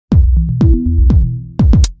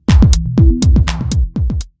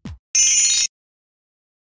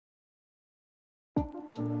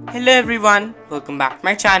Hello everyone, welcome back to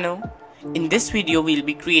my channel. In this video, we'll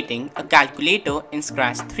be creating a calculator in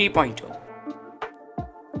Scratch 3.0.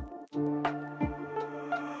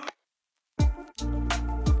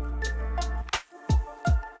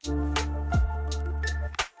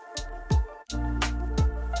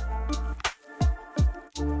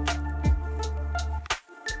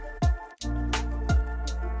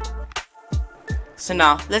 So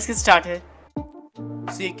now, let's get started.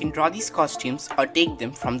 So you can draw these costumes or take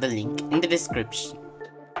them from the link in the description.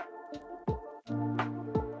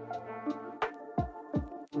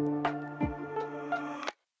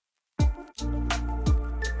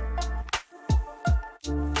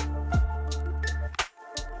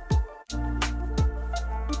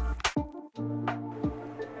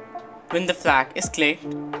 When the flag is clicked,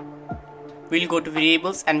 we'll go to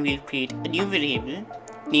variables and we'll create a new variable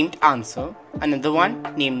named answer, another one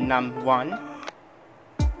named num1,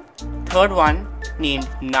 third one named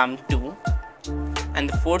num2, and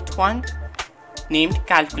the fourth one named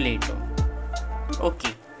calculator.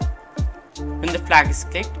 Okay. When the flag is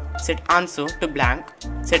clicked, set answer to blank,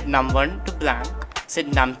 set num1 to blank, set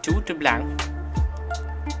num2 to blank,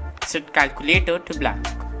 set calculator to blank.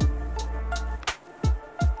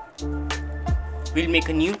 We'll make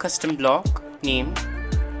a new custom block named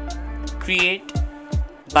create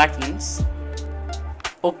buttons.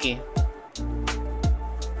 Okay.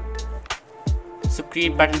 So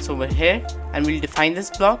create buttons over here and we'll define this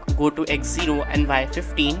block. Go to x0 and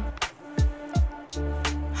y15,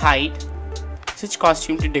 hide, switch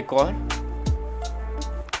costume to decor.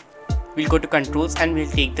 We'll go to controls and we'll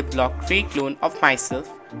take the block create clone of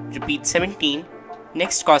myself, repeat 17,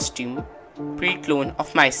 next costume, create clone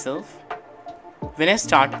of myself. When I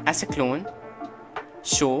start as a clone,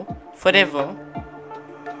 show forever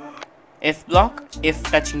if block if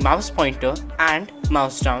touching mouse pointer and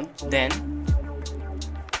mouse down, then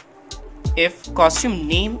if costume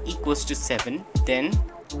name equals to 7, then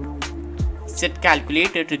set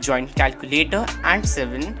calculator to join calculator and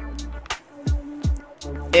 7.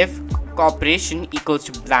 If operation equals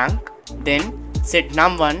to blank, then set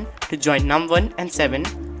num1 to join num1 and 7,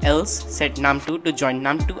 else set num2 to join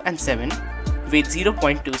num2 and 7. Wait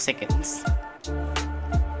 0.2 seconds.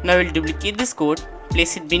 Now we'll duplicate this code,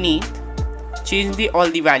 place it beneath, change all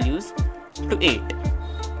the values to 8.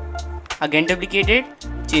 Again duplicate it,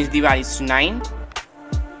 change the values to 9,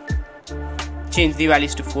 change the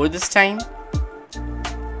values to 4 this time,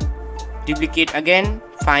 duplicate again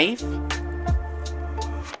 5,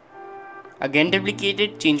 again duplicate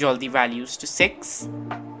it, change all the values to 6,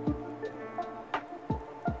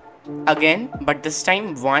 again but this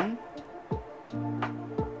time 1,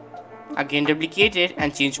 again duplicate it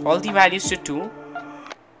and change all the values to 2,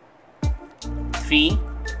 3,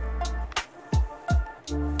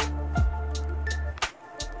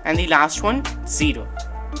 and the last one 0.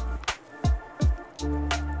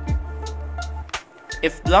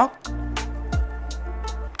 If block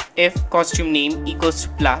if costume name equals to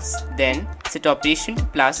plus, then set operation to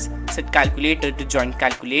plus, set calculator to join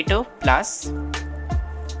calculator plus.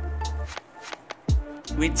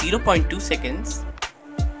 Wait 0.2 seconds.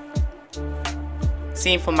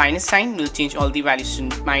 Same for minus sign, we'll change all the values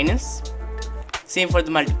to minus. Same for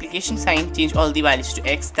the multiplication sign, change all the values to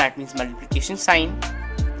x, that means multiplication sign.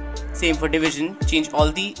 Same for division, change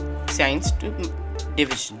all the signs to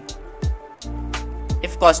division.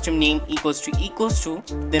 If costume name equals to,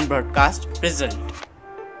 then broadcast result.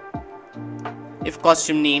 If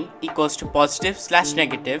costume name equals to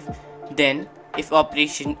positive/negative, then if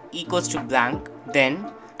operation equals to blank, then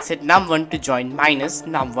set num1 to join minus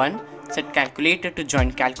num1, set calculator to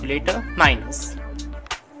join calculator minus.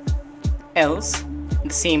 Else,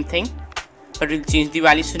 the same thing, but we'll change the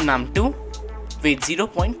values to num2. Wait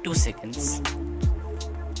 0.2 seconds.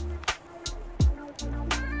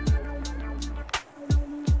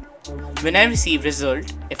 When I receive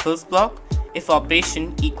result, if else block, if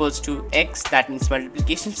operation equals to x, that means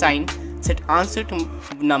multiplication sign, set answer to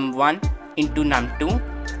num1 into num2.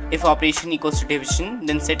 If operation equals to division,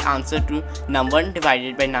 then set answer to num1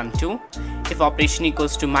 divided by num2. If operation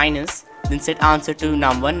equals to minus, then set answer to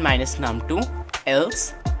num1 minus num2.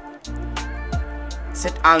 Else,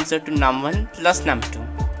 set answer to num1 plus num2.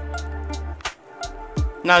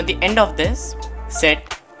 Now at the end of this,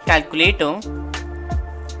 set calculator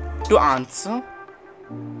to answer,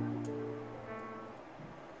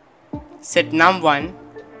 set num1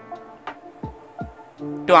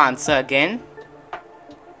 to answer again,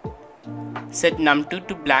 set num2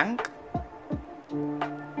 to blank,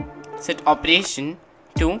 set operation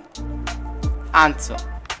to answer.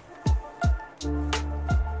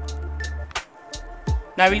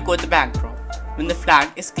 Now we'll go to the backdrop. When the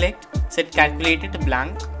flag is clicked, set calculator to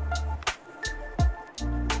blank.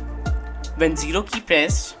 When 0 key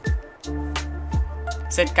pressed,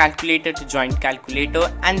 set calculator to joint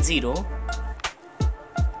calculator and 0.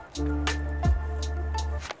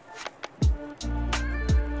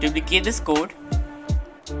 Duplicate this code.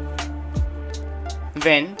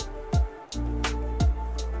 When,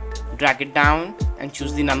 drag it down and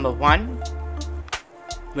choose the number 1.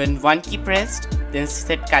 When 1 key pressed, then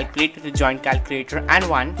set calculator to joint calculator and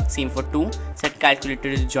 1. Same for 2, set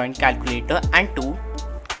calculator to joint calculator and 2.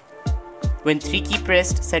 When 3 key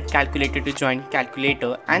pressed, set calculator to joint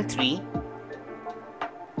calculator and 3.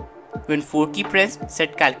 When 4 key pressed,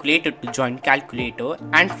 set calculator to joint calculator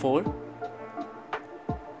and 4.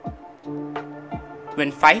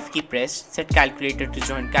 When 5 key pressed, set calculator to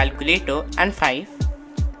joint calculator and 5.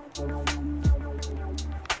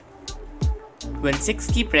 When 6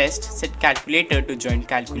 key pressed, set calculator to joint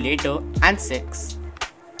calculator and 6.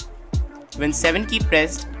 When 7 key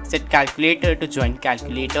pressed, set calculator to joint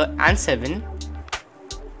calculator and 7.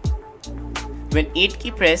 When 8 key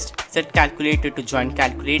pressed, set calculator to joint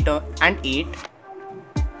calculator and 8.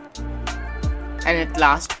 And at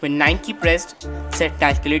last, when 9 key pressed, set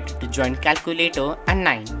calculator to joint calculator and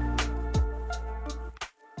 9.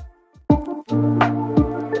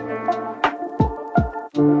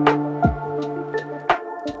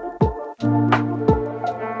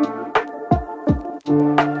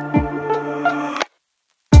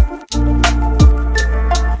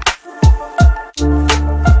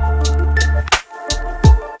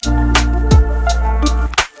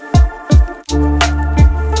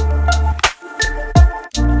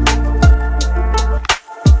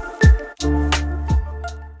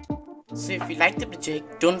 So if you like the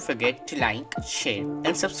project, don't forget to like, share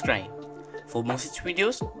and subscribe. For more such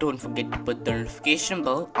videos, don't forget to put the notification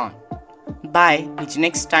bell on. Bye, meet you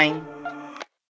next time.